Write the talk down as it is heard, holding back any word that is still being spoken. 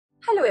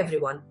Hello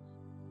everyone.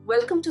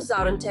 Welcome to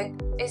ZaranTech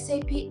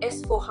SAP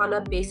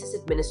S/4HANA Basis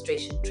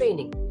Administration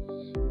Training.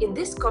 In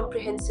this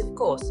comprehensive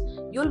course,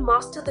 you'll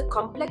master the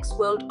complex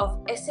world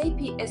of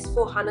SAP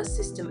S/4HANA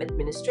System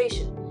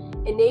Administration,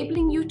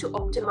 enabling you to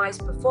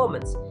optimize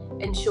performance,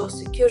 ensure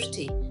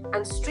security,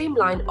 and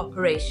streamline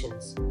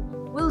operations.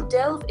 We'll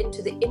delve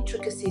into the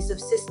intricacies of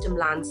system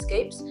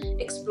landscapes,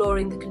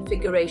 exploring the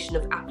configuration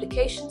of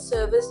application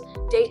servers,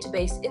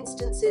 database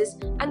instances,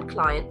 and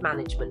client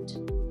management.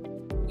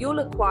 You'll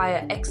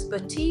acquire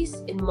expertise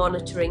in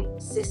monitoring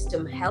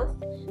system health,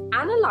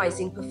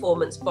 analyzing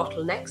performance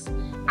bottlenecks,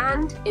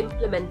 and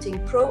implementing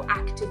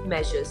proactive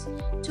measures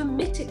to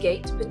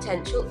mitigate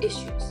potential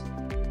issues.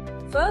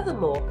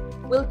 Furthermore,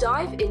 we'll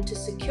dive into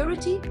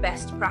security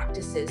best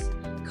practices,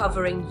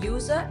 covering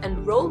user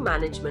and role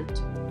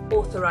management,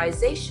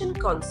 authorization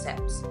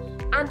concepts,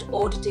 and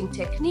auditing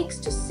techniques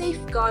to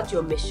safeguard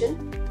your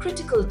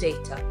mission-critical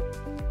data.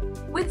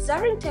 With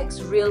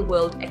ZaranTech's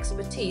real-world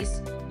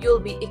expertise, you'll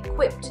be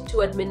equipped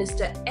to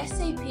administer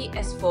SAP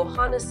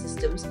S/4HANA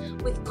systems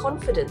with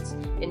confidence,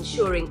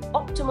 ensuring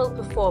optimal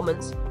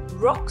performance,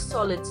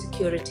 rock-solid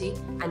security,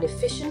 and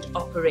efficient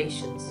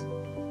operations.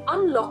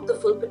 Unlock the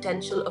full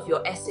potential of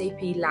your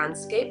SAP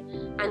landscape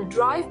and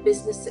drive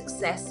business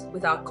success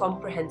with our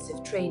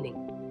comprehensive training.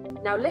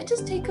 Now let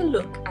us take a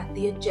look at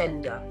the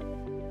agenda.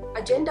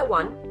 Agenda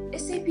 1,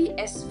 SAP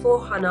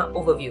S/4HANA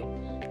Overview.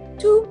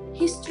 2,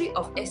 History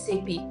of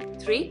SAP.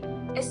 3,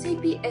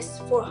 SAP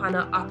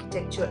S/4HANA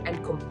Architecture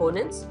and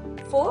Components.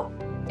 4,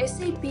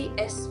 SAP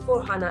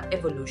S/4HANA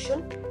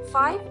Evolution.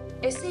 5,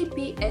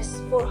 SAP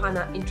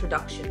S/4HANA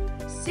Introduction.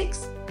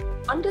 6,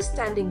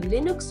 Understanding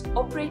Linux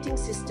Operating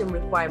System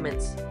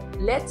Requirements.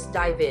 Let's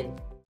dive in.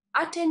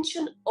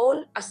 Attention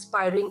all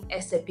aspiring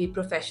SAP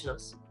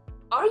professionals.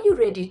 Are you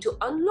ready to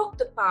unlock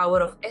the power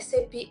of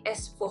SAP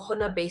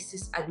S/4HANA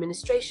Basis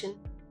Administration?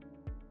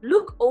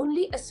 Look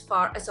only as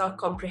far as our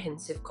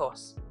comprehensive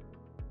course.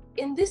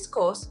 In this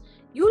course,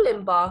 you'll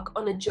embark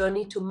on a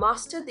journey to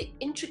master the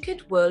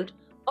intricate world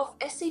of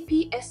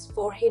SAP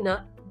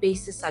S/4HANA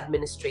Basis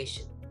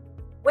Administration.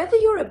 Whether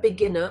you're a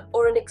beginner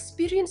or an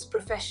experienced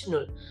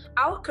professional,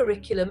 our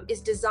curriculum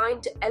is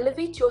designed to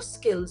elevate your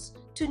skills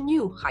to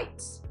new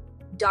heights.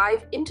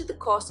 Dive into the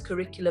course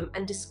curriculum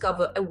and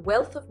discover a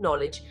wealth of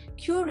knowledge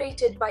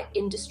curated by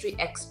industry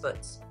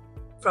experts.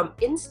 From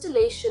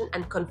installation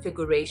and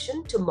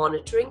configuration to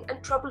monitoring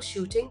and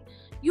troubleshooting,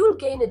 you'll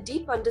gain a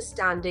deep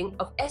understanding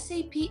of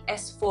SAP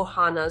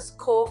S/4HANA's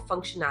core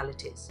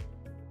functionalities.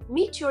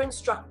 Meet your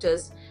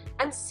instructors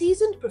and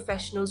seasoned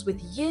professionals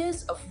with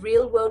years of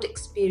real-world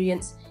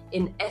experience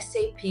in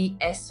SAP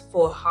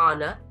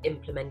S/4HANA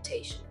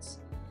implementations.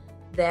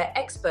 Their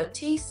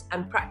expertise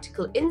and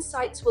practical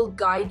insights will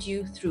guide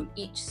you through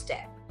each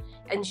step,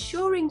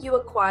 ensuring you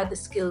acquire the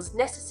skills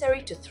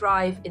necessary to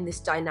thrive in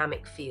this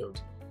dynamic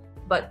field.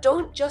 But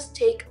don't just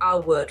take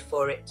our word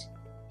for it.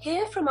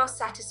 Hear from our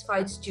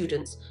satisfied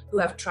students who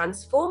have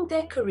transformed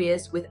their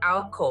careers with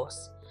our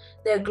course.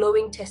 Their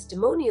glowing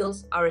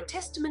testimonials are a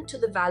testament to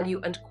the value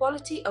and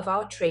quality of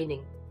our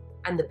training.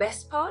 And the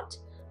best part?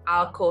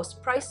 Our course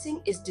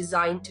pricing is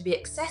designed to be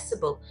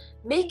accessible,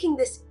 making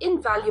this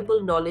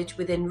invaluable knowledge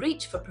within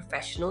reach for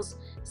professionals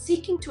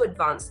seeking to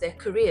advance their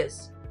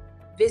careers.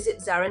 Visit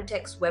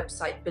ZaranTech's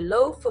website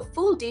below for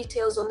full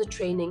details on the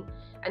training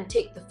and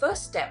take the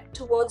first step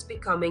towards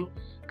becoming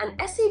an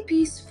SAP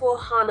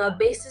S/4HANA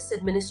Basis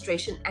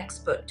Administration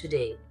expert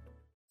today.